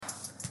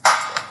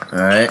All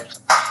right.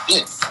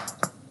 Yeah.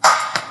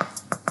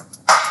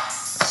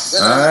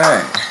 All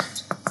right.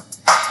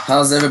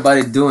 How's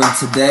everybody doing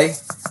today?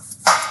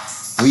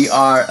 We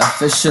are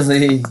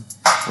officially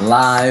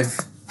live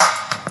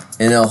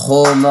in a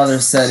whole nother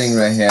setting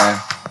right here.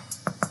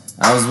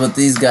 I was with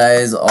these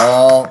guys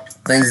all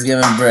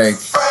Thanksgiving break.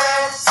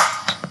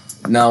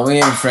 No, we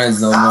ain't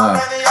friends no more.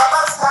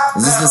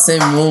 Is this the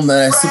same room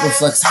that I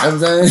Superflex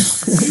Hamza in?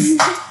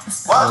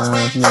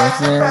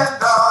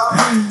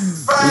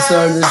 We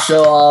started the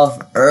show off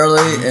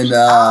early and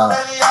the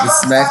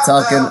smack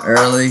talking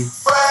early.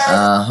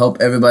 Hope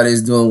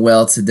everybody's doing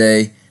well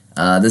today.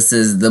 This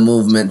is the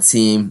Movement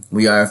team.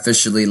 We are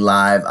officially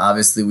live.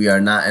 Obviously, we are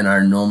not in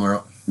our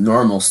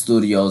normal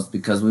studios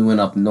because we went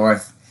up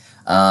north.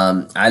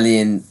 Ali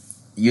and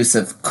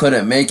Yusuf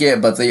couldn't make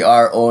it, but they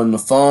are on the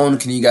phone.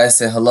 Can you guys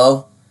say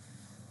hello?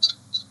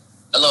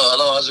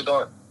 Hello, how's it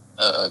going?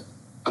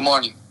 Good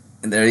morning.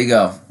 And there you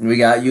go. We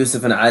got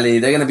Yusuf and Ali.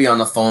 They're going to be on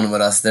the phone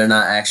with us. They're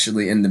not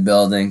actually in the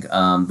building.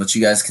 But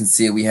you guys can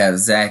see we have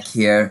Zach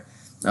here,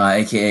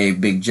 a.k.a.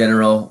 Big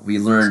General. We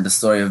learned the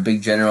story of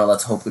Big General.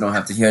 Let's hope we don't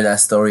have to hear that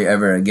story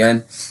ever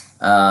again.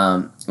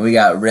 We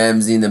got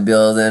Ramsey in the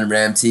building,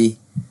 Teeth.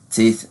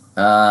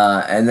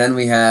 And then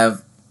we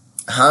have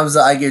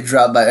Hamza. I get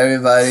dropped by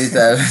everybody.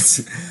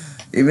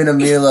 Even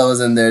Amila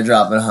was in there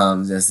dropping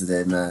hums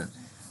yesterday, man.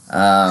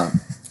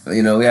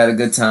 You know, we had a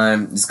good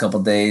time this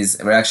couple days.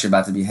 We're actually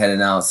about to be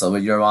heading out, so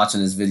when you're watching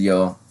this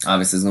video,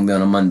 obviously it's going to be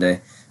on a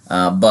Monday.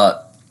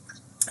 But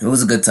it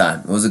was a good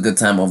time. It was a good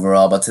time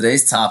overall. But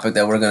today's topic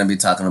that we're going to be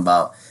talking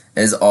about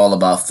is all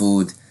about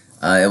food.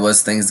 It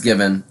was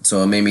Thanksgiving,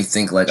 so it made me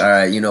think like, all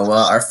right, you know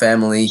what? Our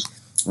family,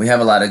 we have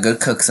a lot of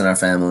good cooks in our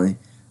family.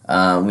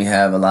 We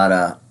have a lot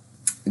of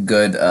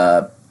good,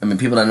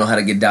 people that know how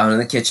to get down in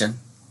the kitchen.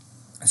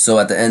 So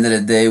at the end of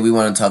the day, we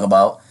want to talk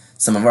about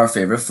some of our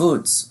favorite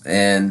foods.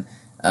 And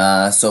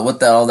so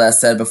with all that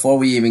said, before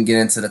we even get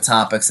into the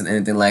topics and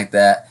anything like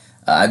that,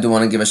 I do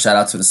want to give a shout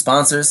out to the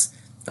sponsors.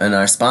 And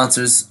our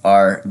sponsors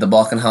are the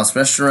Balkan House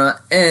Restaurant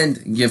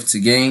and Give to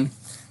Gain.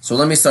 So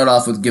let me start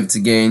off with Give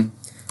to Gain.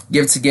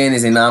 Give to Gain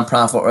is a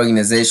non-profit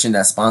organization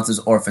that sponsors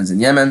orphans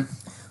in Yemen.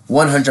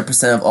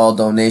 100% of all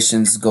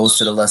donations goes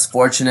to the less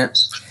fortunate.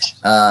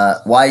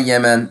 Why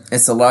Yemen?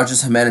 It's the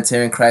largest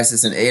humanitarian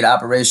crisis and aid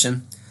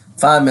operation.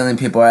 5 million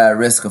people are at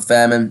risk of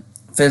famine.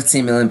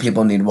 15 million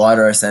people need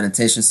water or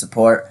sanitation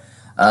support.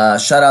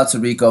 Shout out to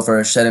Rico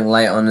for shedding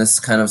light on this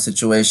kind of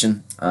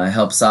situation. It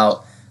helps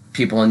out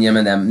people in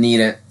Yemen that need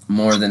it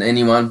more than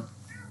anyone.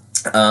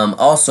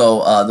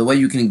 Also, the way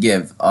you can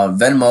give,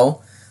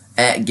 Venmo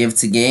at Give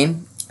to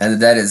Gain,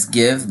 and that is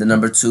give, the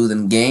number 2,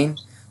 then gain.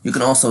 You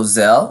can also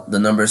Zelle, the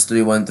number is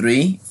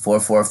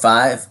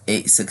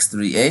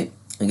 313-445-8638.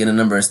 Again, the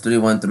number is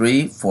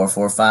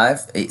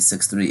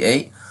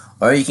 313-445-8638.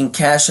 Or you can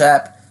Cash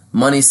App,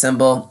 money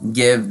symbol,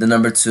 give, the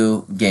number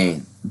 2,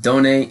 gain.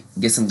 Donate,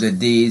 get some good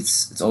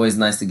deeds. It's always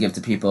nice to give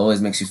to people. It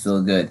always makes you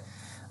feel good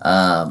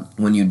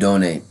when you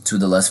donate to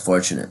the less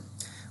fortunate.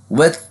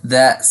 With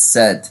that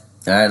said,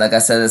 all right, like I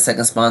said, the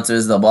second sponsor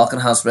is the Balkan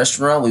House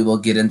Restaurant. We will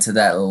get into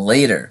that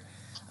later.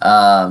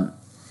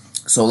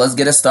 So let's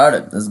get it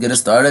started.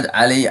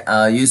 Ali,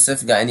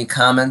 Yusuf, got any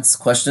comments,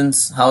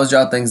 questions? How was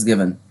y'all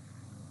Thanksgiving?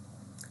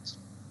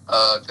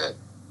 Good.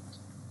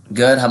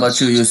 Good. How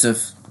about you,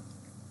 Yusuf?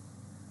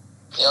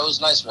 Yeah, it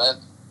was nice, man.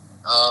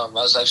 I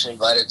was actually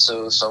invited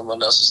to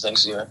someone else's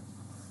Thanksgiving.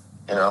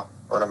 You know,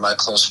 one of my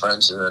close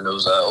friends, and it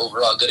was an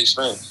overall good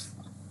experience.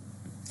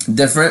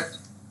 Different?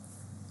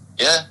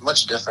 Yeah,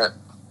 much different.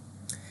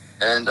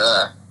 And,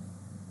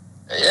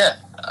 yeah,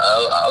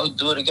 I would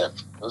do it again.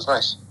 It was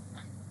nice.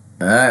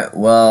 All right.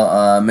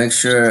 Well, make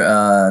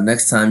sure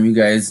next time you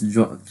guys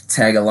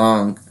tag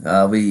along.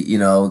 We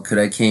could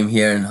have came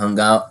here and hung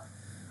out,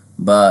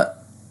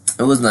 but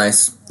it was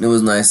nice.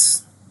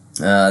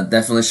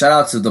 Definitely shout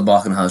out to the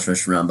Balkan House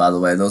Restaurant, by the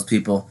way. Those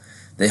people,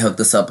 they hooked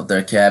us up with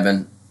their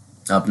cabin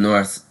up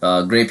north.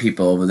 Great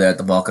people over there at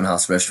the Balkan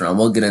House Restaurant.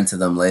 We'll get into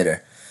them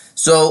later.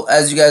 So,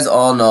 as you guys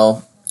all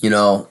know,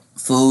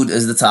 food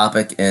is the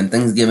topic, and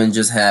Thanksgiving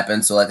just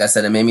happened. So, like I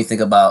said, it made me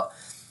think about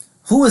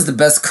who is the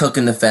best cook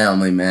in the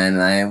family,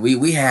 man.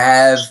 We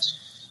have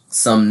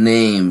some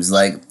names.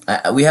 Like,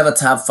 we have a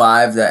top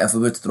 5 that if we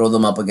were to throw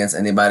them up against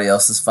anybody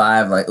else's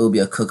 5, like, it would be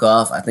a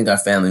cook-off. I think our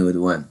family would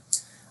win.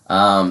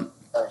 And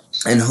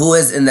who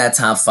is in that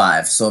top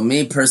 5? So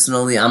me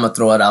personally, I'm gonna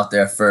throw it out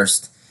there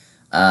first.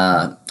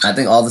 I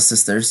think all the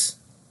sisters.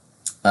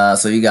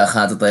 So you got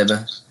Khata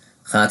Taiba,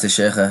 Khata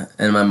Sheikha,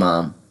 and my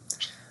mom.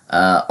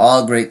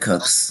 All great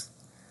cooks.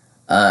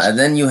 And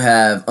then you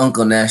have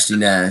Uncle Nasty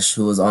Nash,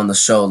 who was on the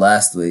show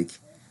last week,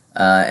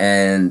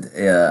 and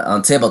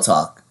on Table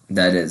Talk,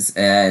 that is.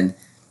 And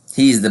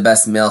he's the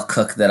best male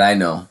cook that I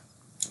know,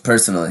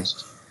 personally.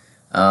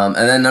 And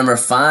then number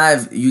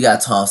 5, you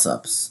got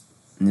toss-ups.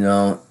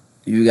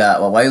 You got,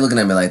 well, why are you looking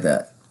at me like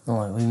that? No,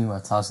 what do you mean by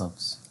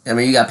toss-ups? I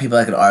mean, you got people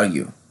that could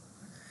argue.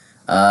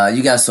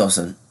 You got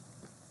Sosan.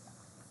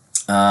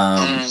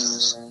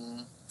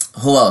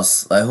 Who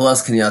else? Who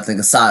else can y'all think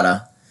of?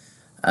 Sada.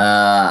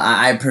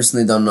 I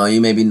personally don't know. You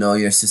maybe know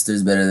your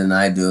sisters better than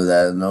I do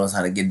that knows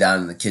how to get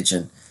down in the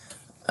kitchen.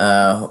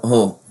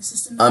 Who?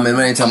 I mean,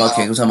 we ain't talking about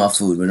cake. We're talking about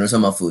food. We're talking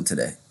about food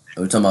today.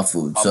 We're talking about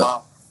food. My So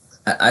mom.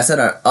 I said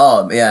our.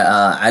 Oh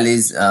yeah,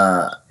 Ali's.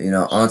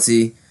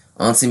 Auntie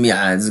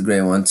Mia is a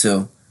great one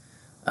too.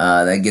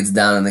 That gets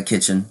down in the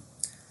kitchen.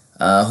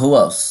 Who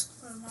else?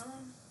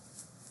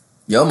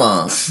 Your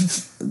mom.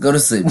 Go to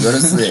sleep. Go to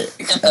sleep.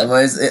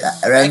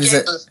 Ramsey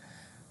said.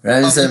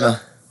 Ramsey said.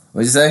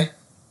 What'd you say?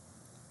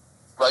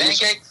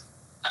 Pancakes?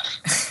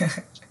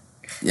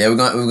 Yeah,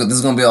 this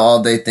is gonna be an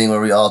all day thing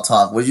where we all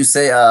talk. What'd you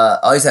say?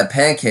 You said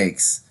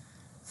pancakes.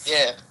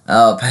 Yeah.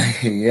 Oh,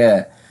 pancake.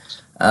 Yeah.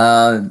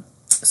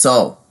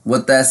 So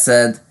with that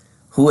said,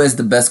 who is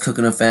the best cook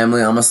in the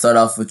family? I'm gonna start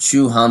off with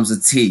you, Hamza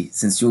T,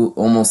 since you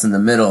almost in the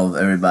middle of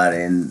everybody.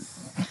 And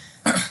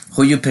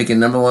who you picking?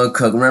 Number one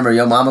cook. Remember,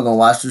 your mama gonna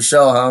watch the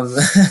show,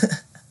 Hamza.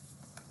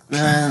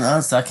 Man,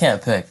 honestly, I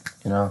can't pick,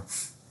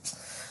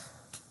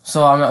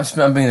 So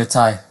I'm being a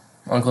tie.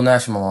 Uncle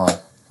Nash and my mom.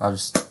 I'll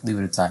just leave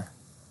it a tie.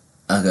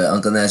 Okay,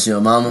 Uncle Nash,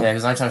 your mama. Yeah,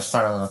 because I'm trying to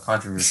start on a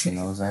controversy, you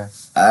know what I'm saying?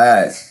 All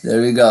right,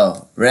 there we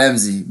go.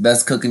 Ramsey,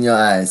 best cook in your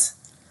eyes.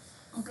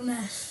 Uncle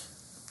Nash.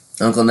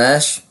 Uncle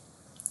Nash?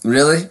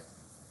 Really?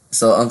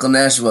 So Uncle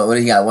Nash, what do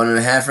he got?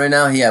 1.5 right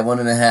now? He at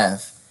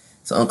 1.5.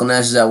 So Uncle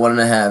Nash is at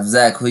 1.5.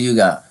 Zach, who you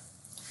got?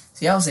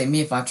 See, I would say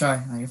me if I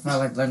try. Like if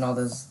I learn all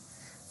this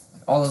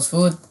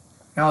food,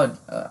 I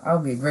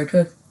would be a great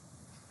cook.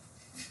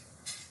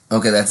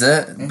 Okay, that's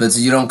it. Yeah. But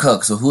you don't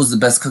cook. So who's the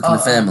best cook in the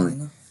family?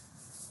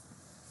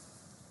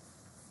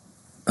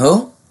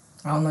 Who?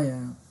 I don't know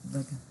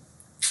yet.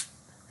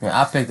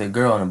 Yeah, I picked a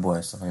girl and a boy,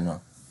 so you know.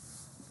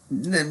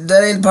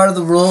 That ain't part of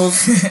the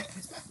rules.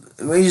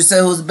 When you say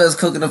who's the best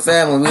cook in the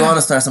family, we want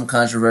to start some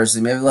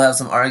controversy. Maybe we'll have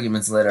some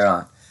arguments later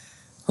on.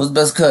 Who's the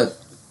best cook?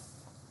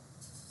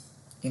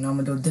 I'm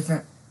gonna do it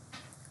different.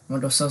 I'm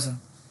gonna do Sosa.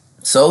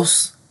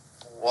 Sos?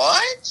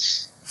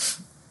 What?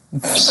 You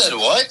said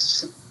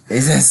what? He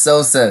said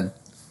Sosa.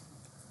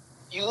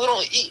 You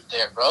don't eat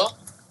there, bro.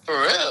 For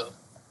real.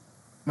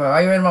 Bro,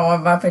 why you ready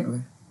my pick?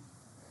 All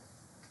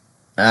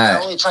I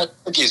right. only tried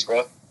cookies,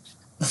 bro.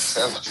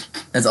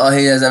 That's all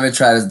he has ever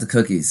tried is the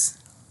cookies.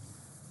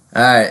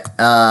 All right.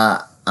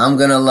 I'm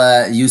going to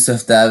let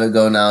Yusuf David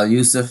go now.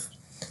 Yusuf?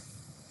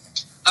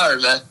 All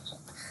right, man.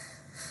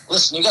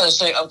 Listen, you gotta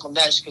say Uncle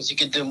Nash because he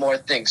can do more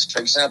things. For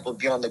example,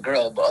 be on the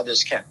grill, but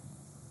others can't.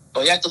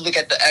 But you have to look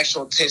at the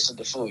actual taste of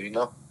the food,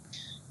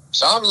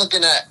 So I'm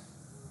looking at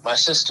my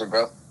sister,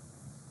 bro.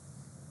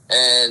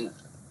 And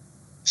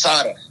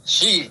Sarah,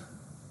 she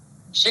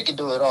can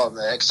do it all,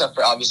 man, except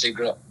for obviously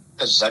grill.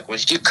 Because when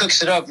she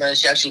cooks it up, man,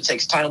 she actually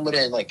takes time with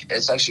it, and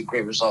it's actually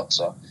great results.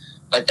 So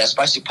that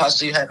spicy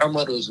pasta you had, her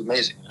mother was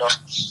amazing.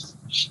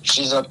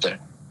 She's up there, in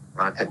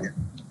my opinion.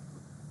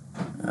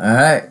 All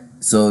right.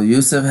 So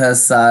Yusuf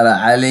has Sarah.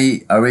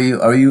 Ali, are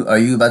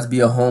you about to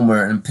be a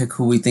homer and pick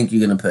who we think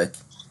you're going to pick?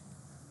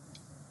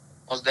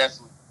 Most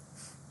definitely.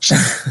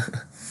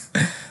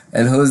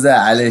 And who's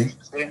that, Ali? It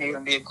didn't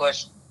even be a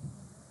question.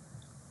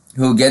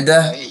 Who,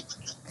 Gedda?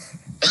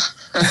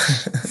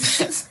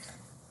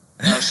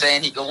 I'm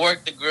saying he could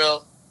work the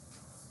grill,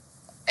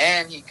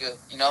 and he could,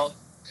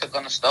 cook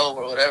on the stove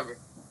or whatever.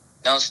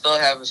 Still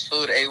have his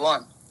food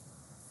A1.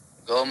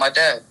 Go with my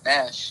dad,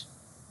 Nash.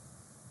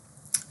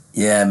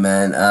 Yeah,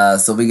 man.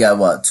 So we got,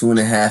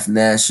 2.5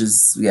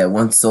 Nashes. We got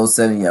 1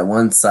 Sosa, and we got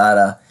 1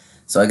 Sada.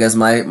 So I guess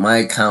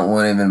my count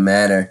won't even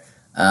matter.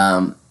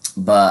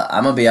 But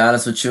I'm going to be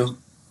honest with you.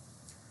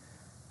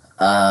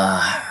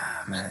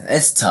 Man,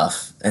 it's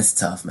tough. It's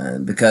tough,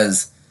 man.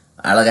 Because,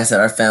 like I said,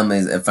 our family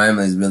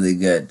is really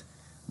good.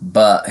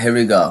 But here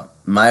we go.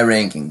 My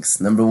rankings.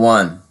 Number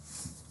 1,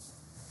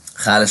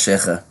 Khala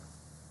Sheikha.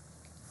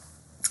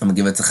 I'm going to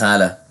give it to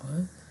Khala.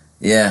 What?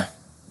 Yeah.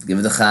 Give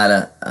it to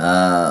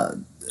Khala.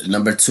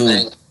 Number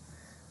 2.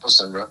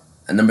 Listen, bro.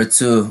 Number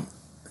 2,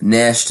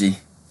 Nasty.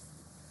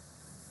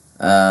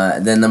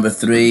 Then number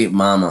 3,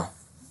 Mama.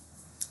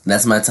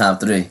 That's my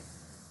top 3.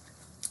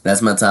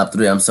 That's my top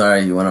 3. I'm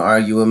sorry. You want to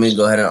argue with me?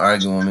 Go ahead and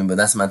argue with me. But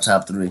that's my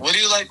top 3. What do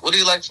you like? What do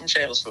you like from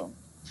Shayla's food?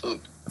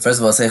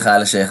 First of all, say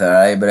Khala Sheikha,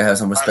 alright? You better have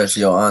some respect for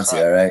your auntie,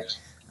 alright?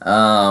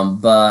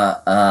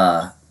 But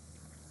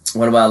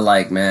what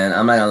about man?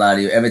 I'm not gonna lie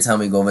to you. Every time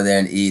we go over there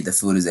and eat, the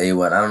food is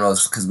A1. I don't know if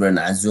it's because we're in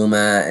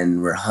Azuma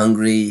and we're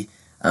hungry.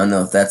 I don't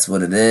know if that's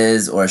what it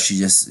is, or she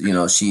just,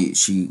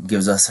 she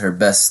gives us her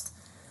best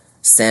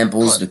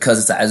samples because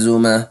it's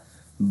Azuma.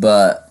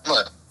 But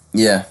What?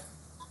 yeah.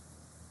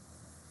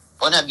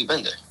 When have you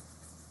been there?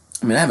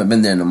 I mean, I haven't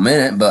been there in a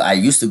minute, but I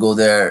used to go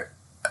there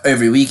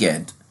every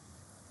weekend.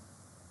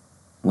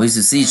 We used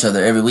to see each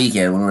other every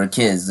weekend when we were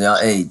kids, our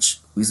age.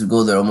 We used to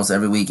go there almost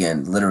every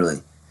weekend,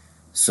 literally.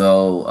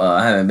 So,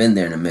 I haven't been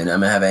there in a minute. I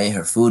mean, I haven't ate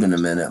her food in a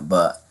minute,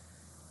 but,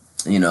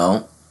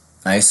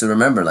 I used to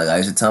remember, I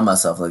used to tell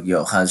myself,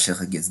 yo, Khan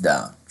Sheikha gets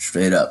down,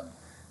 straight up.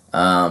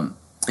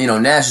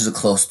 Nash is a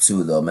close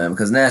too, though, man,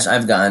 because Nash,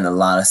 I've gotten a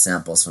lot of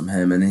samples from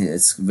him, and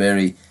it's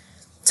very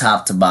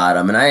top to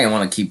bottom, and I didn't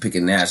want to keep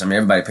picking Nash. I mean,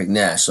 everybody picked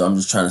Nash, so I'm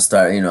just trying to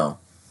start,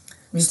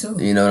 Me too.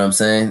 You know what I'm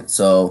saying?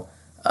 So,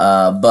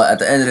 but at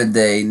the end of the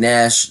day,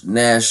 Nash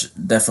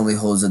definitely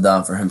holds it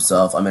down for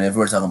himself. I mean, if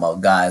we're talking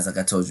about guys, like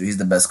I told you, he's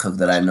the best cook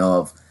that I know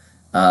of.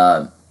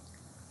 But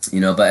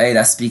hey,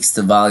 that speaks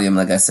to volume,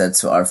 like I said,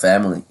 to our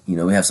family.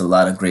 We have a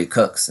lot of great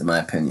cooks, in my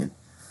opinion.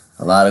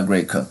 A lot of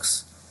great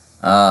cooks.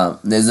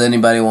 Does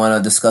anybody want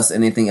to discuss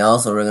anything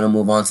else, or we're going to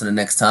move on to the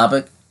next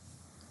topic?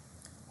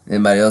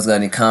 Anybody else got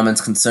any comments,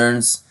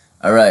 concerns?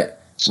 All right.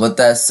 With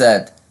that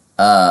said,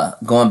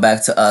 going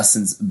back to us,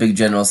 since Big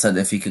General said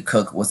if he could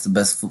cook, what's the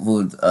best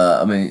food?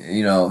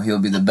 He'll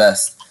be the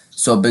best.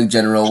 So, Big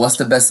General, what's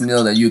the best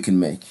meal that you can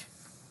make?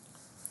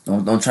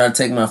 Don't try to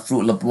take my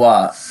Fruit Le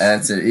Pois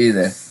answer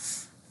either.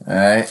 All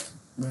right.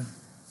 What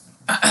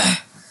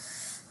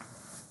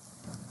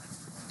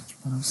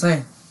I'm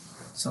saying.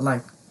 So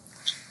like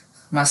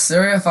my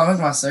cereal, if I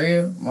make my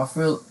cereal, my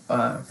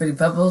Fruity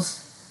Pebbles,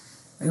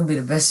 it will be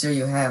the best cereal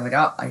you have. Like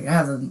I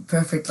have the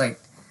perfect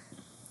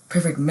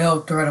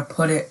milk to where to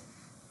put it.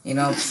 You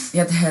have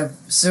to have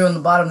cereal on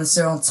the bottom and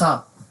cereal on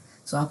top.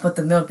 So I put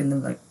the milk in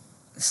the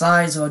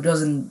sides so it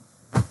doesn't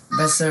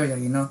best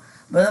cereal.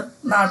 But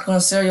not gonna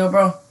cereal,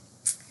 bro.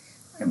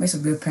 I make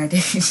some good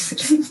pancakes.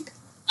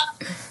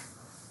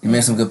 You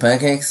make some good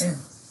pancakes? Yeah.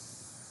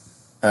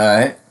 All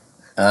right.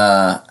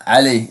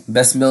 Ali,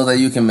 best meal that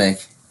you can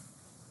make?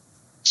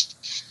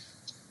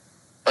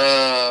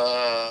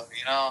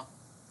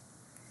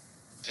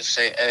 Just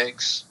say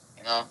eggs,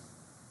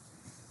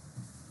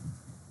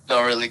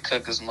 Don't really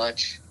cook as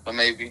much, but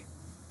maybe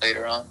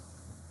later on.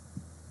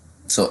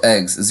 So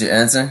eggs is your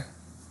answer?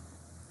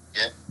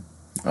 Yeah.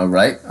 All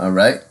right.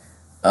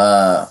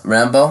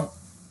 Rambo?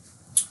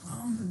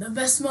 The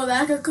best meal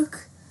that I could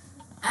cook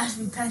has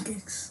to be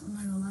pancakes. I'm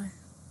not gonna lie.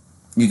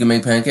 You can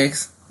make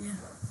pancakes? Yeah.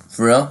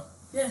 For real?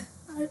 Yeah,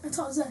 I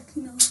taught Zach,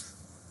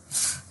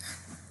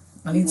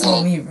 I need to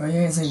tell me, bro.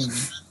 You ain't saying me.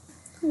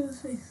 Look at his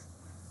face.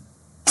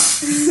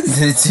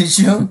 Did it teach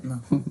you? No.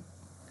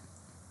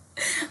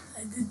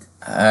 I did.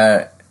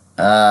 Alright.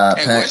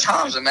 Hey, where's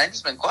Hamza, man?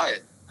 He's been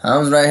quiet.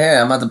 Ham's right here.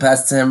 I'm about to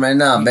pass it to him right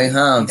now. Big He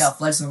Hams. got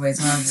flexible ways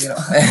times,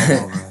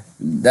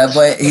 That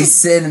boy, he's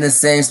sitting in the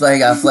same spot he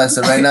got flexed.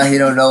 So right now he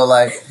don't know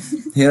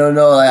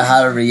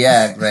how to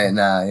react right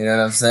now. You know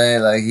what I'm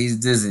saying? Like he's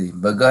dizzy.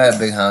 But go ahead,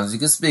 Big Hams. You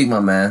can speak,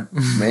 my man.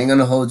 We ain't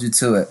gonna hold you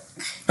to it.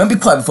 Don't be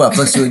quiet before I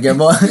flex you again,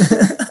 boy.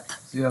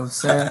 You know what I'm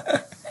saying?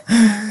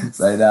 It's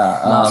like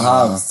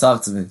Hams,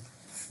 talk to me.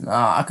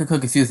 Nah, I could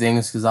cook a few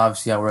things because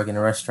obviously I work in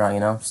a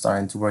restaurant,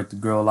 starting to work the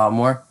grill a lot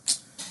more.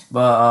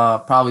 But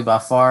probably by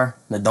far,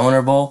 the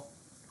doner bowl,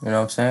 you know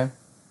what I'm saying?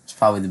 It's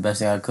probably the best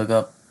thing I could cook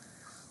up.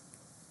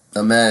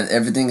 Oh man,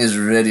 everything is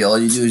ready. All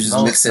you do is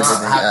just mix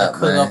everything I have up, to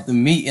cook man. up the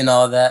meat and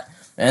all that,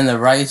 and the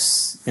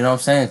rice, you know what I'm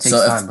saying? It takes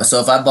time, bro.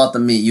 So if I bought the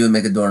meat, you would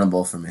make a doner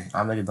bowl for me.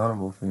 I'll make a doner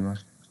bowl for you, man.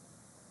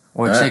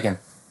 Or All right. chicken.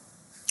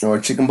 Or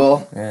a chicken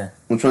bowl? Yeah.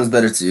 Which one's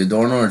better to you,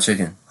 doner or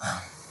chicken?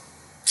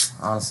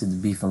 Honestly, the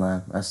beef and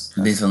lamb. That's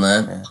Beef and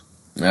lamb?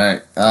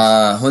 Yeah.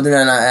 Alright. Who did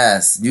I not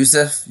ask?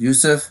 Yusuf?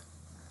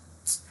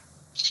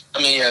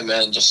 I mean, yeah,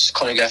 man. Just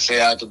Coney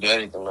Cafe, I could do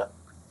anything, man.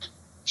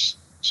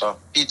 So,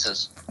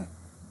 pizzas. That's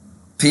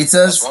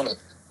Pizzas? one of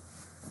them.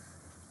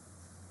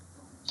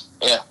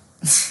 Yeah.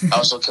 I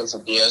also cook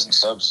some Diaz and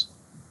subs.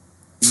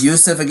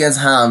 Yusuf against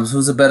Hams.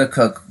 Who's a better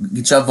cook?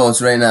 Get your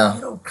votes right now.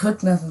 You don't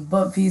cook nothing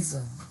but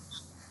pizza.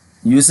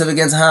 Yusuf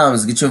against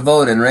Hams. Get your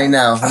vote in right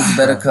now. Who's a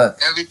better cook?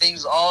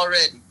 Everything's all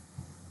ready.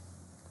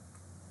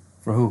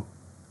 For who?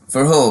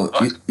 For who?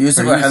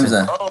 Yusuf For or Yusuf.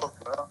 Hamza? Oh,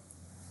 bro.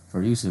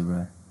 For Yusuf,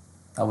 bro.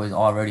 That was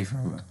all ready for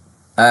him, bro.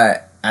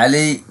 Alright.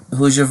 Ali,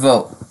 who's your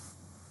vote?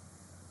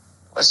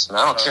 Listen,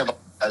 I don't care about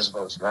guys'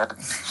 votes, man.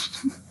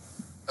 If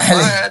I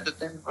Ali, had the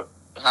thing,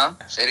 huh?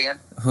 Say it again.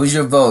 who's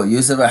your vote?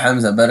 Yusuf or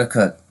Hamza? Better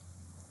cook.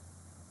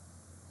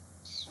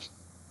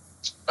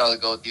 Probably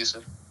go with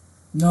Yusuf.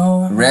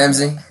 No.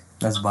 Ramsey?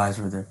 That's bias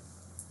right there.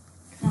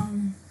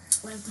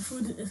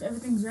 If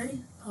everything's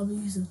ready, probably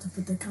use it to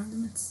put the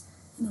condiments.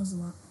 He knows a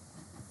lot.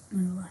 I'm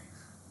not gonna lie.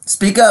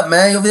 Speak up,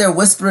 man. You're over there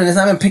whispering. It's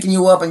not even picking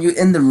you up and you're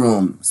in the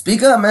room.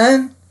 Speak up,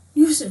 man.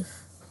 Yusuf.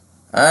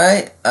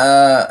 Alright.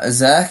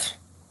 Zach?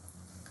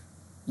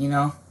 I'm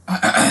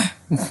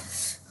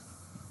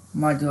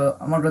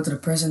gonna go to the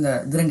person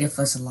that didn't get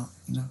flexed a lot.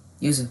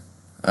 Use it.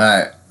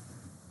 Alright.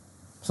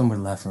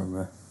 Somebody laugh for him,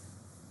 bro.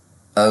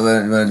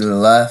 We're gonna do the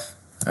laugh?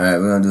 Alright,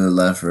 we're gonna do the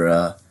laugh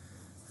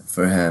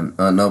for him.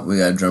 Oh, nope, we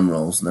got drum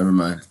rolls. Never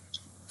mind.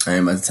 I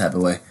ain't about to tap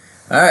away.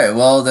 Alright,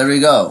 well, there we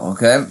go.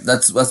 Okay?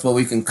 That's what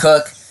we can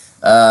cook.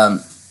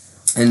 And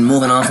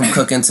moving on from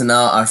cooking to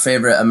now our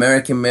favorite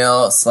American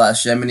meal /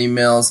 Yemeni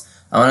meals.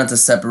 I wanted to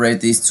separate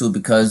these two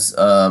because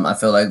I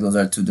feel like those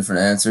are two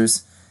different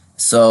answers.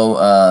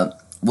 So,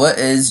 what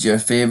is your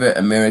favorite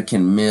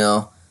American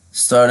meal?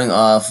 Starting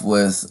off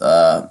with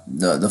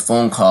the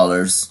phone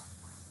callers.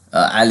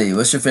 Ali,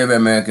 what's your favorite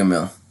American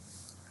meal?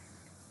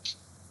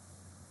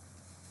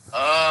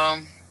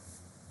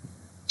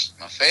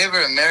 My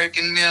favorite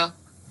American meal,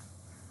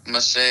 I'm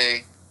gonna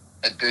say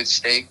a good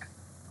steak.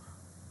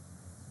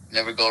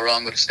 Never go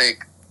wrong with a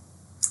steak.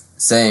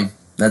 Same.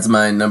 That's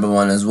my number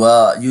one as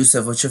well.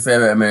 Yusuf, what's your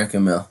favorite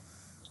American meal?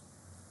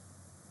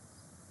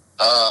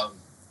 I'm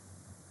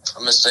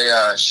gonna say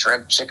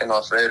shrimp chicken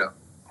Alfredo.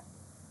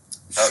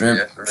 Shrimp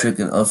yeah, for me.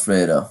 chicken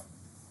Alfredo.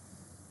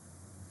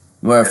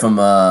 Where from?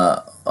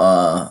 Olive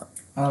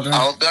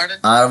Olive Garden,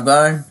 Olive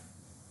Garden.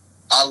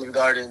 Olive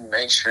Garden,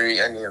 Main Street,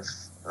 any of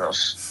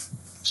those.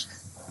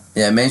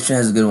 Yeah, Main Street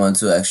has a good one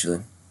too,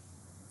 actually.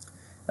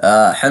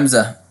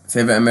 Hamza,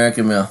 favorite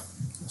American meal?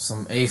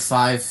 Some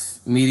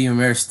A5 medium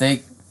rare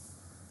steak,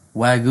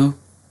 Wagyu.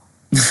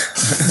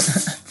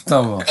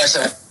 Talking about. That's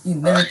a, You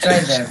never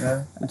tried that,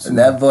 bro.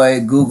 That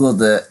boy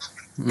Googled it.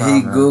 Nah, He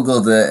man.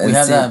 Googled it and We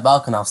have see- that at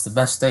Balkan House, the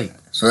best steak.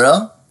 For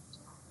real?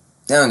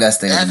 They don't got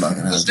steak in Yeah, the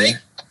Balkan House, steak?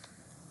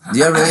 do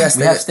you ever really got We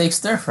steak? have steak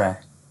stir fry.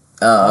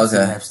 Oh, We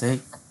okay. have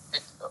steak.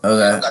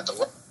 Okay. got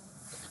the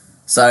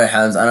Sorry,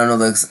 Hams. I don't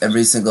know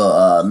every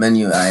single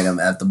menu item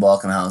at the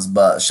Balkan House,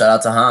 but shout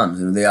out to Hams.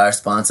 You know, they are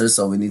sponsors,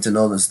 so we need to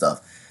know this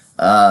stuff.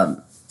 All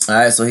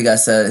right, so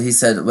he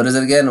said, what is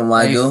it again?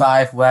 Wagyu?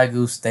 A5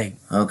 Wagyu steak.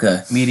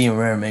 Okay. Medium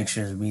rare, make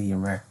sure it's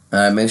medium rare. All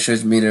right, make sure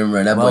it's medium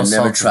rare. That boy Well never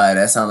salted. tried.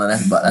 That sounds like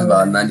that's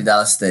about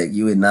 $90 steak.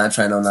 You would not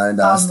try no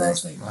 $90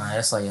 steak. Nah,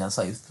 that's like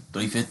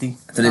 $350.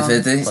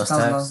 $350? Plus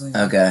tax.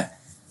 Okay.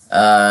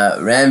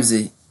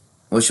 Ramsey,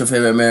 what's your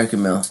favorite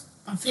American meal?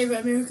 My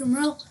favorite American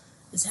meal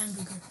is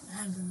hamburgers.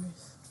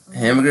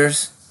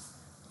 Hamburgers?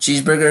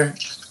 Cheeseburger?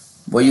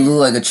 Boy, you look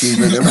like a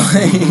cheeseburger,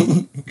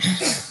 boy.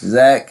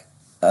 Zach,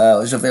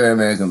 what's your favorite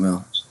American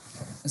meal?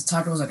 Is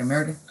tacos like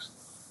American?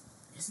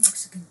 It's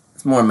Mexican.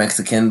 It's more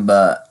Mexican,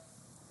 but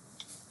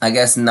I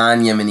guess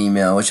non-Yemeni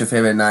meal. What's your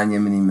favorite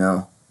non-Yemeni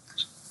meal?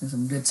 There's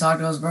some good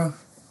tacos, bro.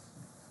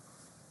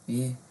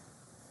 Yeah.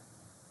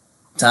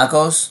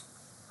 Tacos?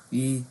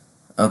 Yeah.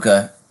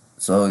 Okay.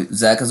 So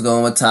Zach is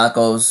going with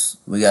tacos.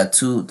 We got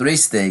 3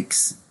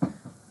 steaks.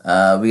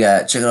 We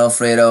got chicken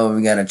Alfredo.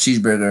 We got a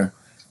cheeseburger,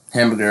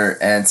 hamburger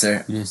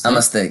answer. You did I'm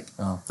a steak? steak.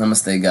 Oh. I'm a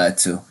steak guy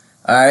too.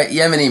 All right,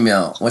 Yemeni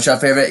meal. What's your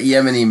favorite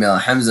Yemeni meal?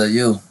 Hamza,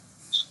 you.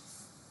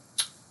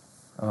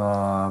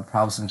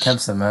 Probably some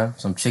kebsa, man.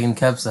 Some chicken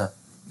kebsa.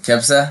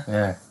 Kebsa?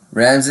 Yeah.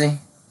 Ramsey?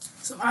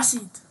 Some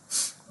acid.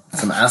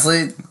 Some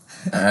athlete?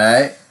 All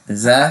right.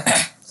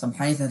 Zach? Some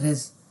height that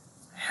is.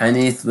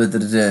 Hanith with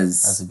it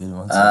is. That's a good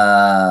one.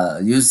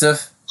 Too.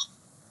 Yusuf?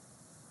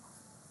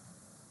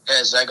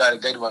 Yes, I got a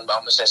good one, but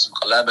I'm gonna say some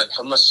khalaba and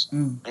hummus.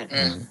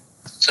 Mm.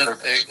 So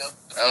there you go.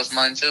 That was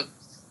mine too.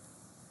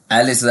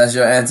 Ali, so that's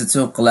your answer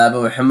too?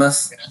 Qalaba with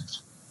hummus?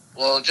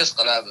 Well, just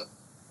khalaba.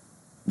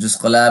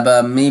 Just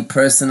qalaba. Me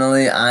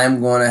personally,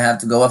 I'm going to have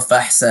to go with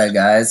fahsa,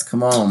 guys.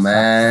 Come on,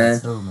 man.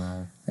 Too,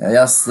 man. Yeah,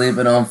 y'all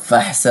sleeping on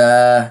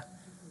fahsa.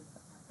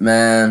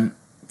 Man,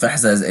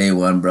 fahsa is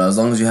A1, bro. As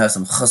long as you have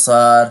some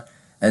khasar,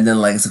 and then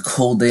like it's a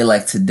cold day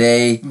like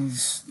today.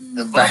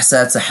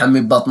 فحسة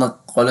تحمي بطنك.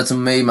 قولت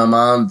أمي, my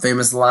mom,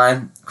 famous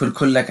line.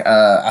 كل لك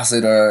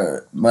عصير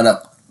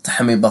مرق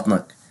تحمي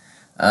بطنك.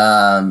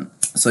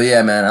 So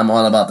yeah, man, I'm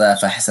all about that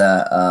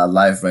fahsa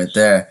life right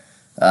there.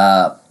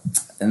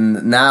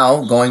 And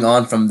now, going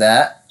on from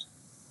that,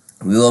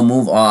 we will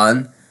move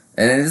on.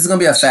 And this is going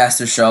to be a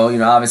faster show. You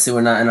know, obviously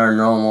we're not in our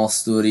normal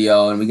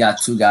studio and we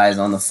got 2 guys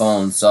on the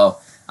phone. So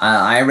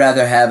I'd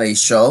rather have a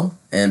show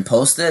and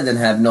post it than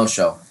have no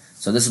show.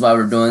 So this is why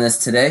we're doing this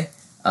today.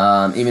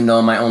 Even though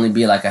it might only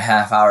be like a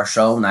half-hour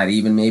show, not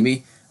even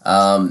maybe,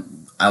 I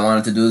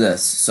wanted to do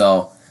this.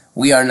 So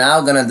we are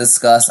now going to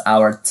discuss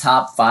our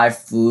top 5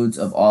 foods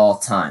of all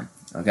time,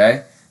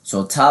 okay?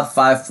 So top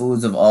 5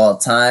 foods of all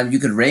time. You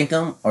could rank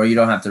them or you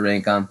don't have to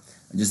rank them.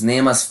 Just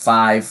name us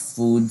 5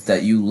 foods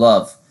that you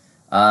love.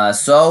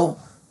 So,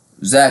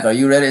 Zach, are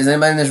you ready? Is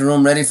anybody in this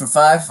room ready for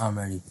 5? I'm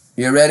ready.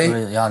 You're ready?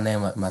 Y'all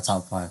name my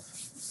top 5,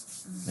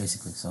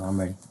 basically. So I'm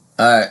ready.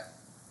 All right.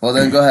 Well,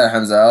 then go ahead,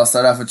 Hamza. I'll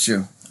start off with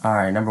you. All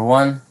right, number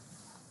 1,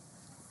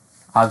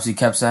 obviously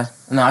kebsa.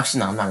 No, actually,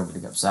 no, I'm not gonna be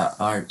the kebsa.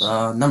 All right,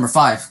 number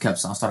 5,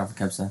 kebsa. I'll start off with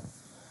kebsa.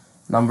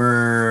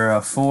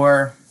 Number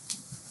 4,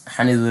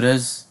 hani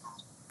duriz.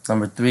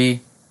 Number 3,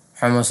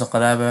 hummus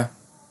qalaba.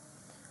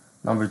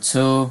 Number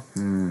 2,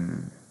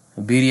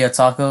 birria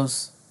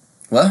tacos.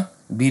 What?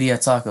 Birria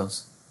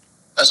tacos.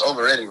 That's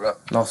overrated, bro.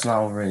 No, it's not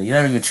overrated. You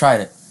never even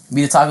tried it.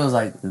 Birria tacos is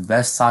like the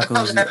best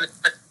tacos.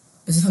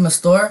 Is it from a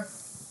store?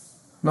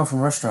 No, from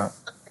a restaurant.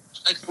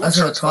 That's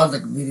what it's called,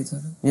 like beauty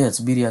taco. Yeah, it's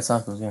birria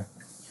tacos. Yeah.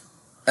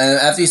 And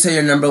after you say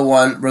your number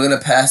 1, we're gonna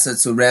pass it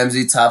to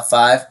Ramsey, top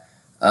 5.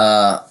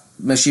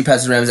 Make sure you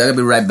pass it to Ramsey. I'm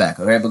gonna be right back.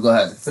 Okay, but go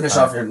ahead. Finish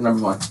off your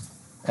number 1.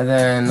 And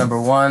then number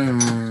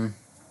 1,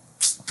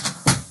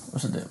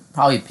 what's it?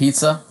 Probably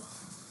pizza.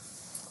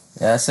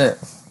 Yeah, that's it.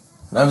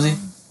 Ramsey.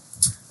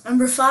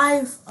 Number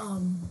 5,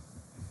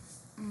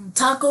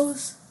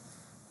 tacos.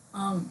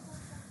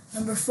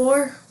 Number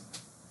 4,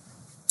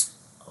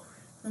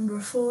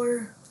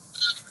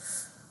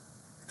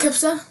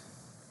 kebsa.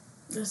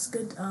 That's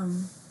good.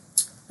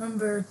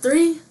 Number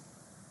 3,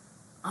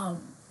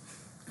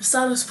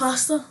 Salad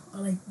pasta, or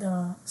like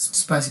the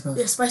Spicy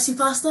pasta. spicy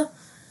pasta.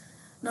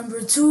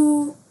 Number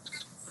 2,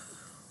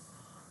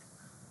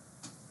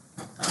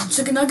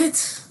 chicken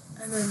nuggets,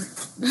 And then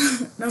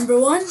number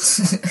one,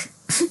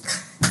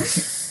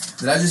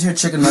 Did I just hear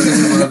chicken nuggets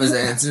in one of his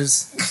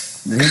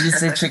answers? Did he just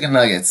say chicken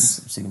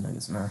nuggets? Chicken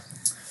nuggets, man.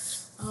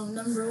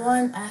 number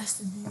one has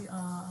to be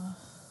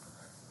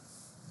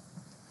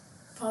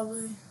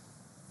probably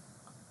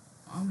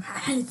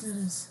Hanith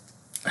noodles.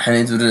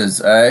 Hanith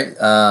noodles, alright?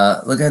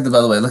 Look at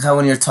by the way, look how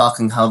when you're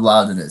talking, how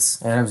loud it is.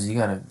 Yeah, Ramsey, you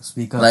gotta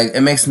speak up. Like,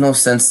 it makes no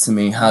sense to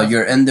me how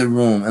you're in the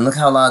room, and look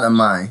how loud am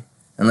I,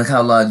 and look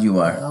how loud you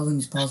are. I was when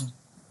he's pausing.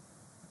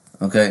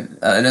 Okay,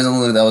 it doesn't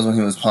look like that was when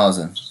he was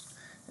pausing.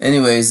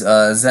 Anyways,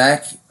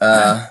 Zach,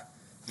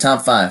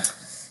 top 5.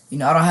 You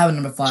know, I don't have a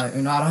number 5.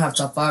 You know, I don't have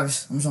top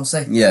 5s. I'm just gonna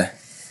say. Yeah.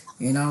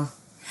 You know,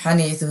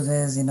 Hanith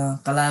noodles, you know,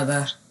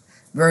 qalaba,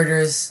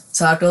 burgers,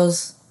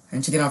 tacos,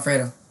 and chicken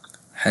Alfredo.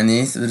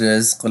 Hanith,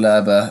 riz,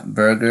 qulaba,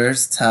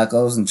 burgers,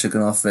 tacos, and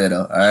chicken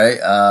Alfredo. Alright,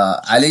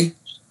 Ali,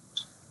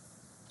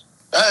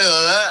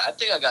 I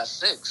think I got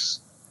 6.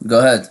 go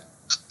ahead.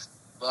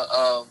 But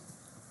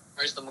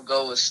first I'm gonna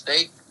go with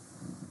steak.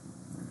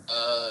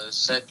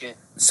 Second,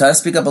 Try to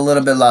speak up a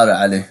little bit louder,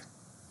 Ali.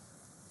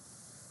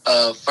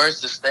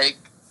 first the steak.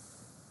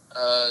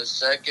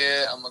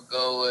 Second, I'm gonna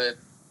go with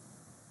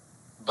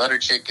butter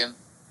chicken.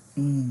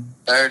 Mm.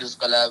 Third is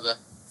qalaba.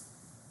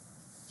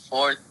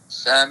 Fourth,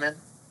 salmon.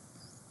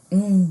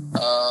 Mm.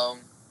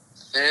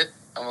 Fifth,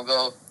 I'm gonna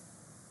go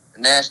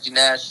Nasty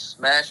Nash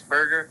smash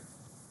burger.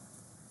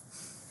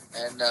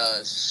 And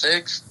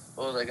sixth,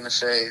 what was I gonna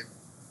say?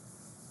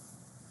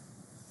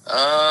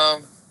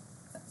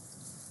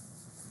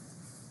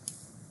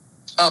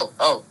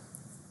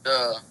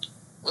 The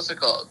what's it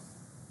called?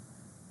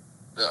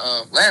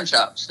 The lamb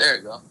chops. There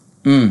you go.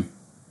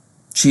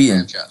 Cheating.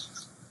 Lamb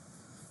chops.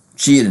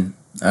 Cheating.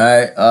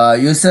 Alright,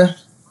 Yusuf?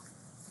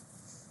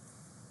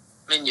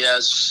 I mean, yeah,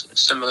 it's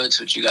similar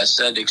to what you guys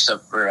said,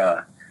 except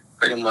for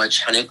pretty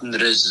much Hanith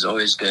noodles is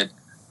always good.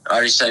 I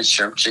already said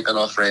shrimp chicken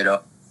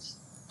Alfredo.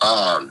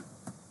 I'm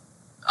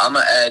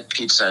gonna add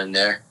pizza in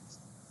there,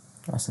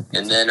 That's a pizza.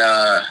 and then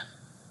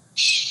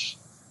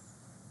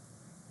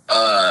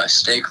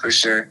steak for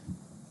sure,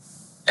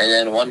 and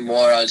then one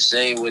more I'd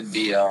say would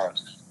be I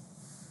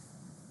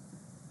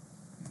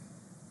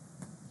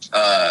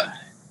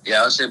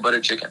would say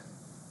butter chicken.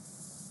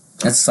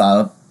 That's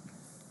solid.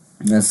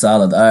 That's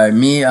solid. Alright,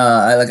 me,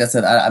 like I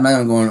said, I'm not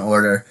gonna go in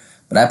order,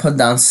 but I put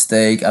down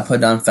steak, I put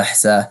down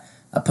fahsa,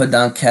 I put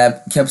down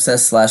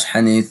kebsa /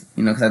 hanith,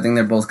 you know, because I think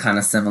they're both kind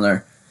of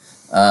similar.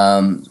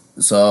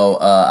 So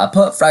I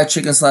put fried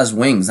chicken /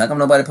 wings. How come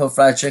nobody put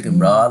fried chicken,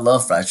 bro? I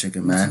love fried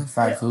chicken, man.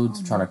 Fried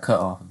foods, trying to cut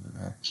off of it,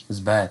 man. It's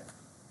bad.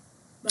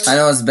 I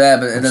know it's bad,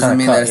 but it I'm doesn't trying to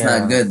mean cut, that it's yeah.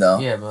 not good, though.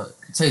 Yeah, but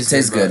it It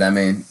tastes good. bro. I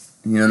mean,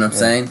 you know what I'm Yeah.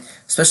 saying?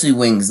 Especially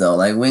wings, though.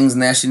 Like wings,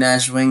 Nasty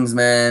Nash wings,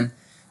 man.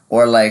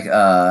 Or like,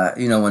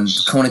 you know, when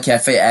Kona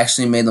Cafe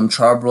actually made them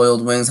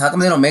charbroiled wings. How come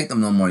they don't make them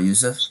no more,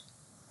 Yusuf?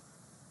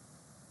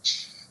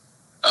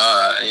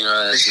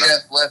 The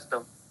chef left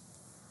them.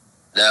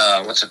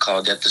 What's it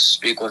called? You have to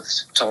speak with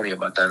Tony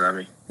about that,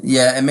 Rami.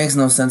 Yeah, it makes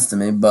no sense to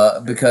me,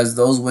 but because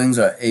those wings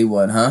are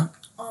A1, huh?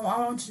 I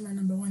want to choose my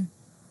number one.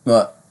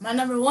 What? My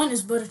number one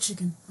is butter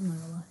chicken. I'm not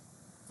gonna lie.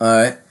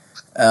 Alright.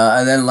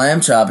 And then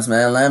lamb chops,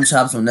 man. Lamb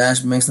chops, when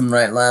Nash makes them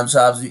right lamb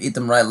chops, you eat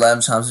them right lamb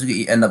chops,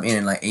 you end up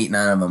eating like 8,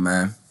 9 of them,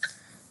 man.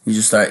 You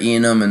just start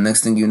eating them, and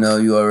next thing you know,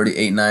 you already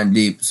 8, 9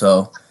 deep.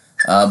 So,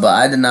 but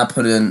I did not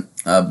put in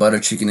butter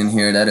chicken in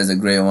here. That is a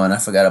great one. I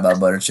forgot about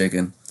butter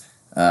chicken.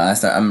 I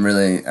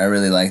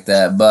really like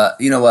that. But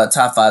you know what?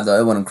 Top 5 though,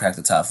 it wouldn't crack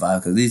the top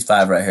 5 because these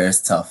 5 right here is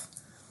tough.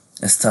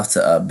 It's tough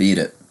to beat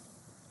it.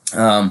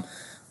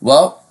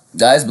 Well,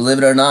 guys, believe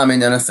it or not, I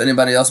mean, and if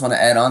anybody else want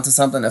to add on to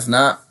something, if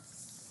not,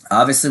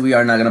 obviously we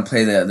are not gonna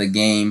play the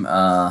game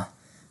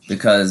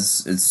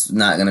because it's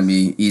not gonna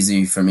be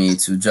easy for me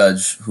to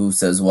judge who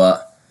says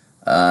what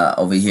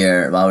over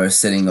here while we're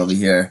sitting over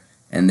here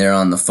and they're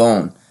on the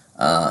phone.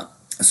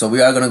 So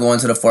we are going to go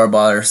into the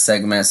 4-baller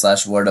segment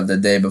 / word of the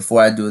day.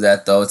 Before I do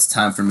that, though, it's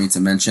time for me to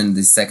mention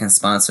the second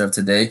sponsor of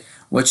today,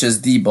 which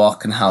is the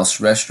Balkan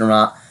House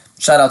Restaurant.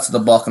 Shout out to the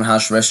Balkan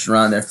House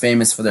Restaurant. They're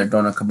famous for their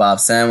doner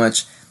kebab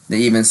sandwich. They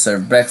even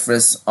serve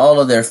breakfast. All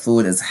of their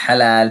food is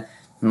halal.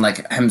 And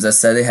like Hamza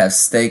said, they have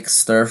steak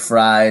stir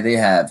fry. They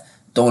have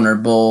doner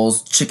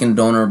bowls, chicken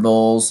doner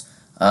bowls.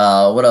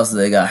 What else do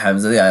they got,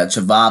 Hamza? They got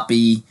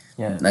chavapi.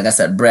 Yeah. Like I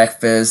said,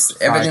 breakfast,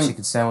 Fried everything.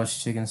 chicken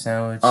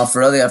sandwich. Oh, for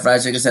real, they got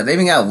fried chicken sandwich. They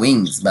even got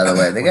wings, by the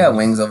way. They got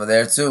wings over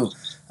there, too.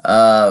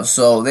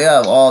 So they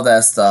have all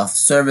that stuff.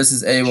 Service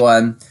is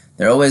A1.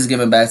 They're always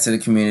giving back to the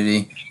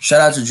community. Shout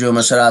out to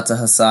Juma. Shout out to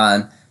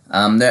Hassan.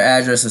 Their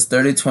address is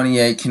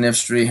 3028 Kniff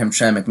Street,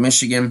 Hamtramck,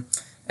 Michigan.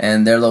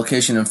 And their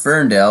location in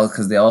Ferndale,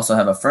 because they also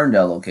have a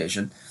Ferndale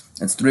location.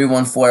 It's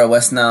 314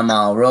 West 9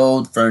 Mile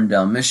Road,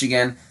 Ferndale,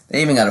 Michigan.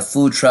 They even got a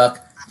food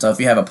truck. So if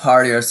you have a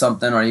party or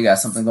something, or you got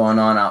something going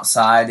on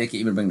outside, they can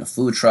even bring the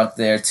food truck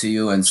there to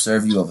you and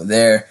serve you over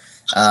there.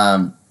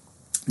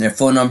 Their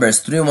phone number is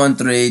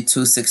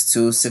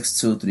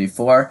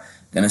 313-262-6234.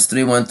 Again, it's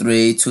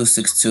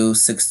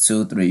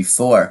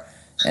 313-262-6234.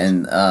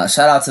 And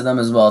shout out to them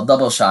as well.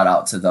 Double shout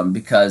out to them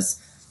because,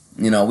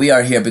 you know, we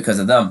are here because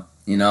of them.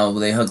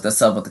 They hooked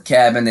us up with the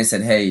cabin. They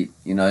said, hey,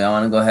 y'all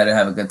want to go ahead and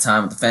have a good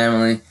time with the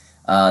family?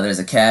 There's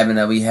a cabin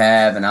that we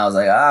have, and I was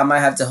like, I might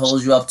have to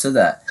hold you up to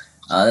that.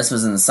 This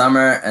was in the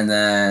summer, and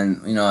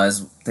then,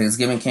 as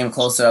Thanksgiving came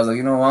closer, I was like,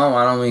 you know what,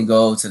 why don't we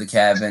go to the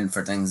cabin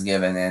for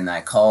Thanksgiving? And I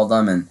called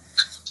them,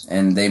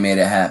 and they made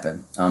it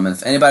happen.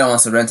 If anybody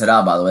wants to rent it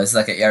out, by the way, it's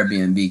like an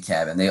Airbnb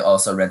cabin. They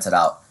also rent it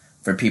out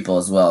for people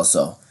as well,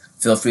 so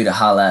feel free to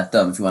holla at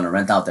them if you want to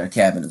rent out their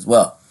cabin as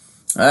well.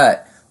 All right,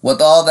 with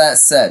all that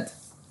said,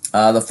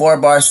 the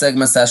 4-bar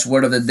segment /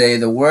 word of the day,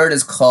 the word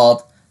is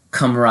called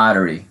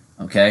camaraderie,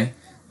 okay?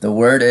 The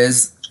word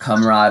is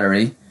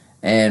camaraderie.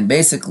 And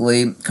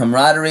basically,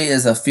 camaraderie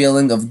is a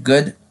feeling of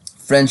good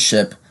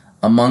friendship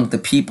among the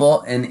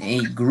people in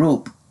a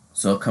group.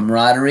 So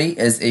camaraderie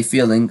is a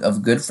feeling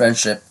of good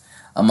friendship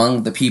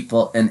among the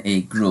people in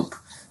a group.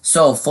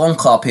 So phone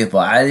call people,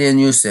 Ali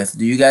and Yusuf,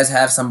 do you guys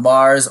have some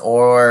bars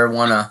or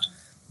want to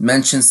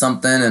mention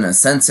something in a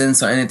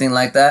sentence or anything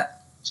like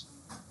that?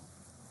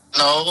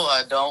 No,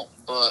 I don't,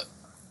 but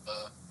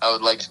I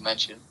would like to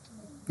mention.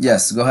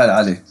 Yes, go ahead,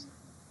 Ali.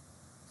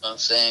 I'm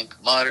saying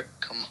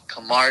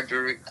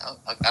camaraderie. I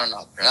don't know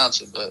how to pronounce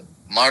it, but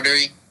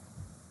camaraderie.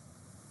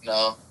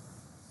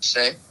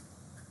 Say,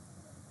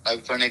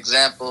 like for an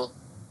example,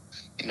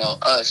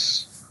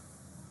 us,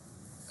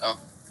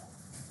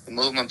 the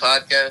Movement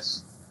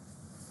Podcast.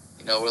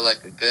 We're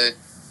like a good.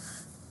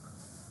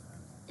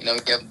 We have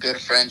a good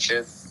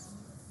friendship.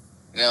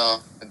 A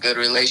good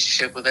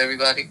relationship with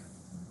everybody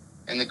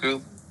in the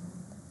group.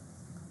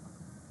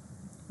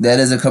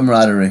 That is a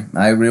camaraderie.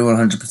 I agree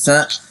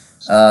 100%.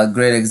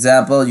 Great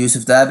example.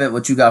 Yusuf Dabbit,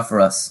 what you got for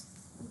us?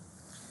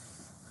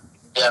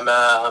 Yeah, man.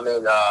 I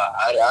mean,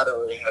 I don't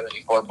really have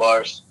any 4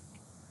 bars.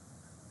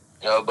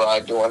 But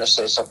I do want to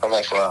say something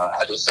like what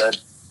I just said.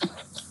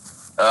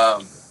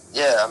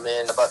 Yeah, I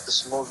mean, about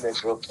this movement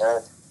group,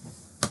 man.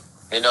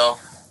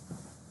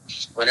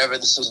 Whenever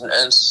the season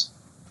ends,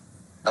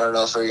 I don't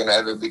know if we're going to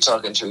ever be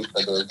talking to each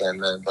other again,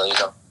 man. But,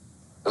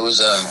 it was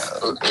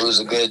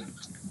a good...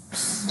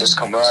 This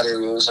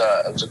camaraderie was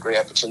a great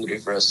opportunity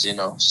for us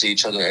to see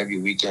each other every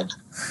weekend,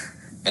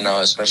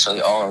 especially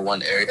all in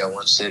one area,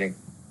 one city,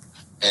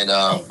 and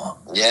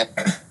yeah,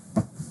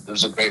 it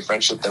was a great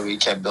friendship that we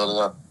kept building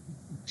up.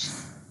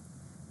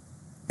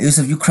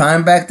 Yusuf, you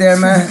crying back there,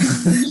 man?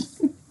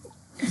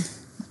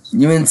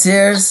 You in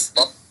tears?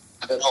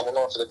 I've been home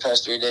alone for the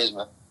past 3 days,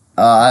 man.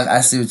 Oh, I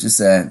see what you're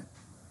saying.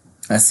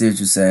 It's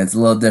a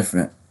little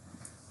different.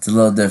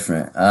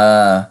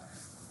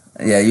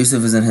 Yeah,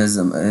 Yusuf is in his.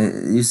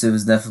 Yusuf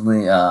is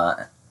definitely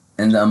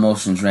in the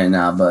emotions right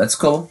now, but it's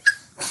cool.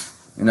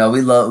 We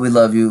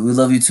love you. We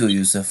love you too,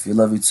 Yusuf. We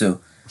love you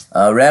too.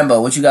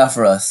 Rambo, what you got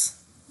for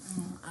us?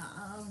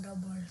 I don't got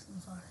bars.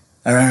 I'm sorry.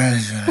 All right.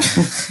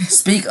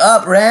 Speak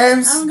up,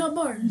 Rams. I don't got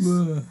bars.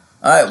 All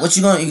right, what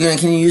you gonna?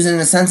 Can you use it in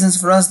a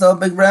sentence for us, though,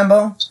 Big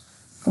Rambo?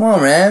 Come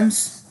on,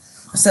 Rams.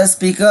 I said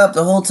speak up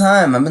the whole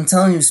time. I've been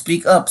telling you,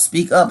 speak up.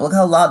 Look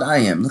how loud I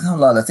am. Look how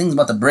loud. The thing's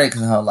about to break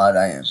because of how loud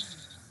I am.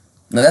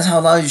 No, that's how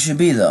loud you should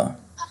be, though.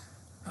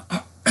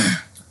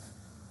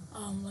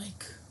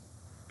 Like,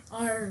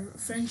 our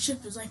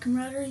friendship is like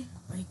camaraderie.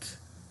 Like,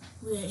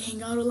 we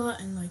hang out a lot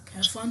and, like,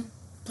 have fun,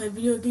 play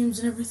video games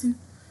and everything.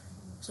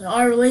 So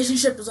our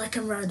relationship is like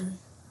camaraderie.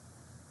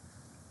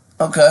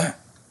 Okay.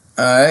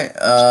 Alright.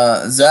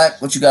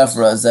 Zach, what you got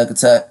for us? Zach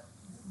Attack.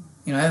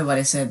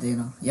 Everybody said,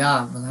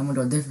 yeah, but I'm gonna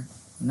do it different,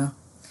 I'm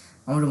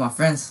gonna do my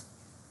friends.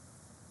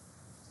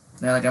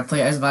 That, I play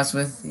Xbox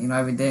with,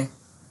 every day.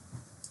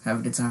 Have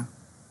a good time.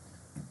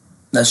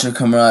 That's your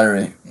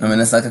camaraderie. Yeah. I mean,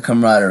 it's like a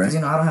camaraderie. I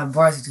don't have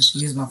bars, I just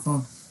use my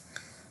phone.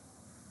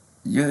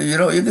 You can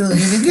go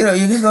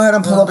ahead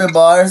and pull up your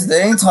bars.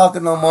 They ain't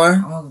talking no more.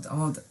 I want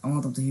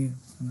them to hear.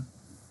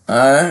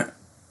 Alright.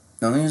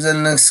 Don't use that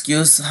as an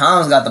excuse.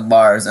 Hams got the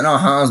bars. I know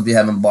Hams be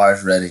having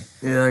bars ready.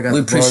 Yeah, I got We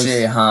the bars.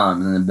 appreciate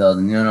Hams in the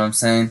building. You know what I'm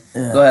saying?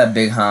 Yeah. Go ahead,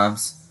 Big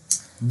Hams.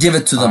 Give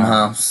it to them,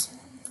 Hams.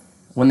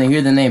 When they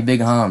hear the name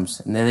Big Hams,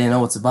 and they know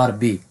what's about to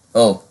be.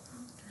 Oh.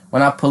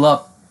 When I pull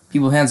up,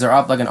 people's hands are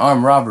up like an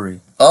armed robbery.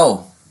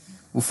 Oh.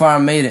 Before I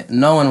made it,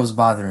 no one was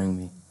bothering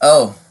me.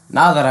 Oh.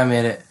 Now that I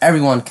made it,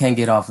 everyone can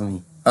get off of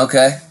me.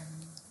 Okay.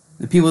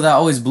 The people that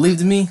always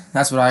believed in me,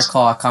 that's what I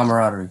call a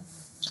camaraderie.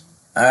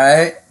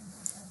 Alright.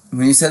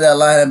 When you said that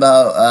line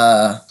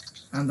about,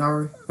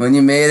 when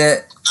you made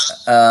it,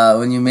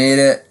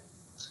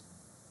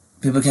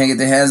 people can't get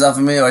their hands off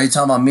of me, or are you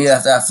talking about me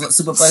after I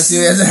superplexed you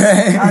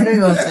yesterday? I knew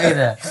you were going to say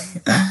that.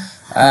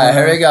 Alright,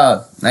 here we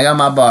go. I got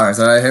my bars.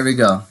 Alright, here we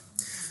go.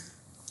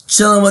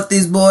 Chilling with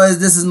these boys,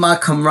 this is my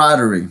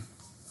camaraderie.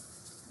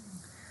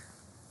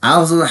 I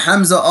was with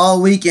Hamza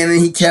all weekend and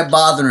he kept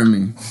bothering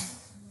me.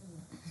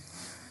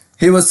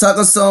 He was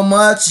talking so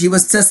much, he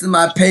was testing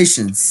my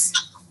patience.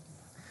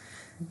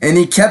 And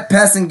he kept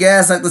passing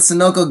gas like the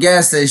Sunoco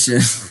gas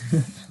station.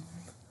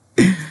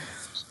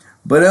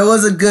 But it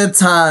was a good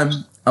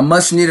time, a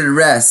much needed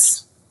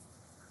rest.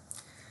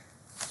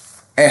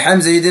 Hey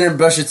Hamza, you didn't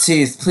brush your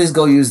teeth. Please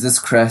go use this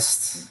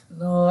crest.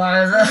 No,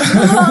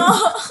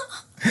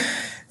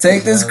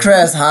 Take this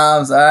crest,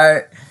 Hams,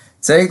 alright?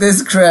 Take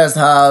this crest,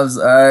 Hobbs.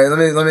 All right,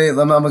 I'm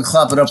gonna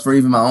clap it up for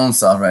even my own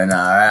self right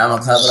now. All right, I'm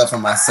gonna clap it up for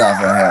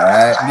myself right here. All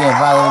right. Yeah,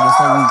 violated this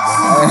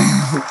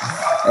whole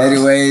week.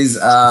 Anyways,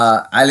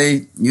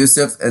 Ali,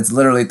 Yusuf, it's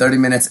literally 30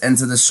 minutes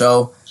into the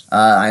show.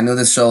 I knew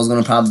this show was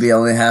gonna probably be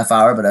only a half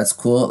hour, but that's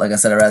cool. Like I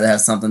said, I'd rather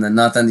have something than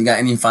nothing. You got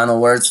any final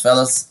words,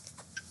 fellas?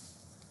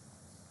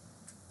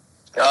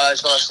 I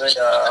just want to say,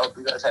 I hope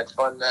you guys had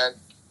fun, man.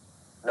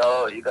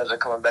 No, you guys are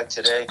coming back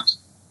today.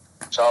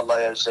 Inshallah,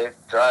 you have a safe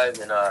drive,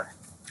 and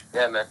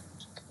yeah, man.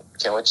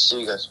 Can't wait to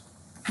see you guys.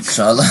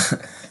 Inshallah.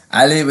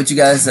 Ali, what you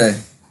guys say?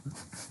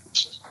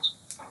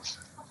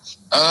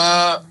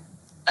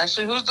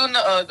 Actually, who's doing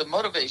the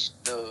motivation,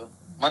 the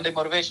Monday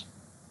motivation?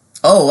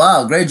 Oh,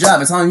 wow. Great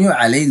job. It's on you,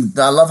 Ali.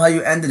 I love how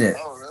you ended it.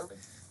 Oh, really?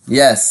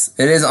 Yes,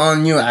 it is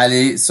on you,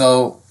 Ali.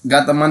 So,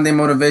 got the Monday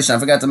motivation. I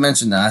forgot to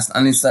mention that.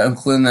 I need to start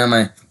including that in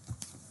my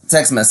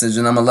text message,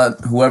 and I'm going to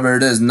let whoever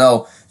it is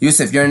know.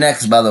 Yusuf, you're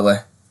next, by the way.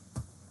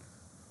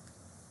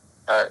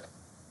 All right.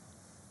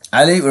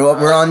 Ali,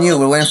 we're on you.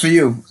 We're waiting for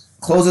you.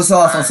 Close us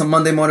off on some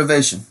Monday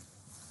motivation.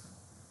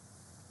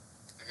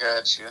 I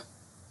got you.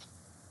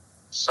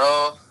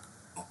 So,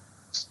 man,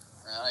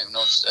 I don't even know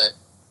what to say.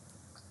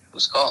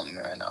 Who's calling me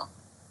right now?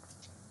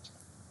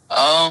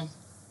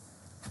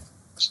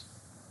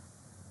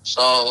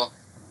 So,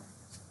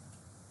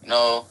 I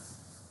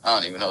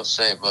don't even know what to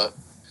say, but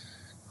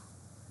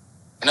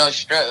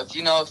stress. If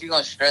you're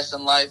gonna stress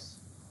in life,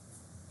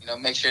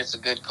 make sure it's a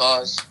good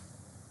cause,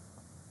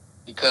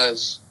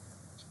 because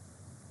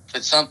if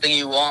it's something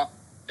you want,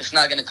 it's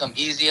not gonna come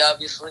easy,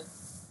 obviously.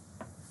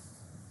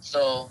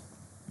 So,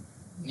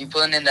 when you're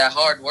putting in that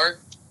hard work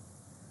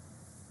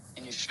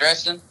and you're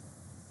stressing,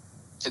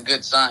 it's a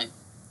good sign,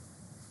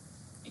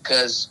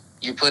 because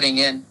you're putting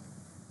in,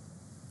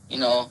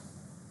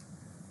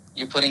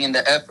 you're putting in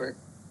the effort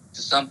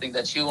to something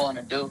that you want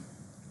to do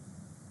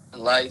in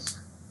life,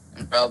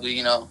 and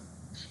probably,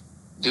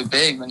 do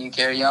big when you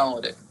carry on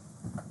with it.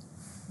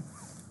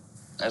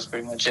 That's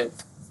pretty much it.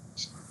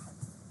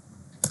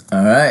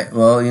 All right.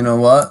 Well, you know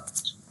what?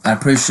 I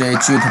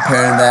appreciate you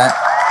preparing that.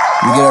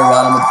 You get a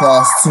round of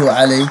applause to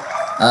Ali.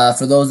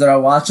 For those that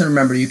are watching,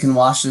 remember you can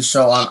watch the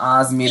show on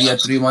Oz Media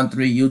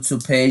 313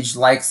 YouTube page.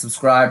 Like,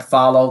 subscribe,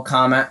 follow,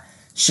 comment,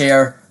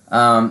 share.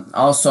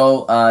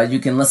 Also, you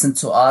can listen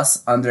to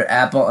us under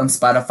Apple and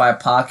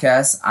Spotify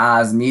podcasts,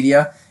 Oz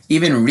Media,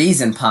 even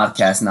Reason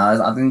podcast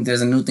now. I think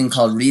there's a new thing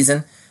called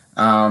Reason.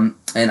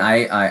 And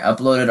I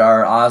uploaded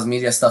our Oz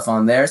Media stuff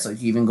on there, so you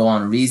can even go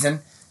on Reason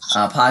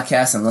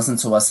podcast and listen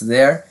to us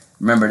there.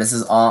 Remember, this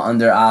is all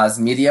under Oz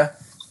Media.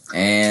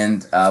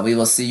 And we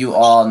will see you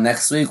all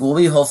next week. We'll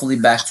be hopefully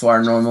back to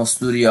our normal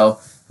studio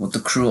with the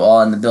crew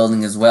all in the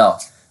building as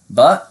well.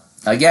 But,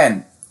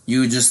 again,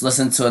 you just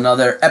listened to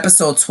another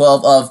episode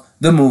 12 of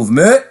The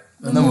Movement.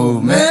 The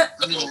movement.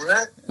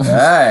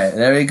 Alright,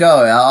 there we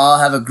go. Y'all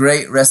have a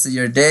great rest of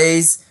your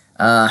days.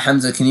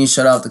 Hamza, can you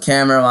shut off the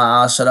camera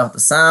while I'll shut off the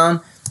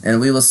sound? And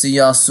we will see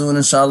y'all soon,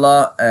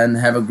 inshallah. And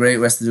have a great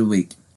rest of the week.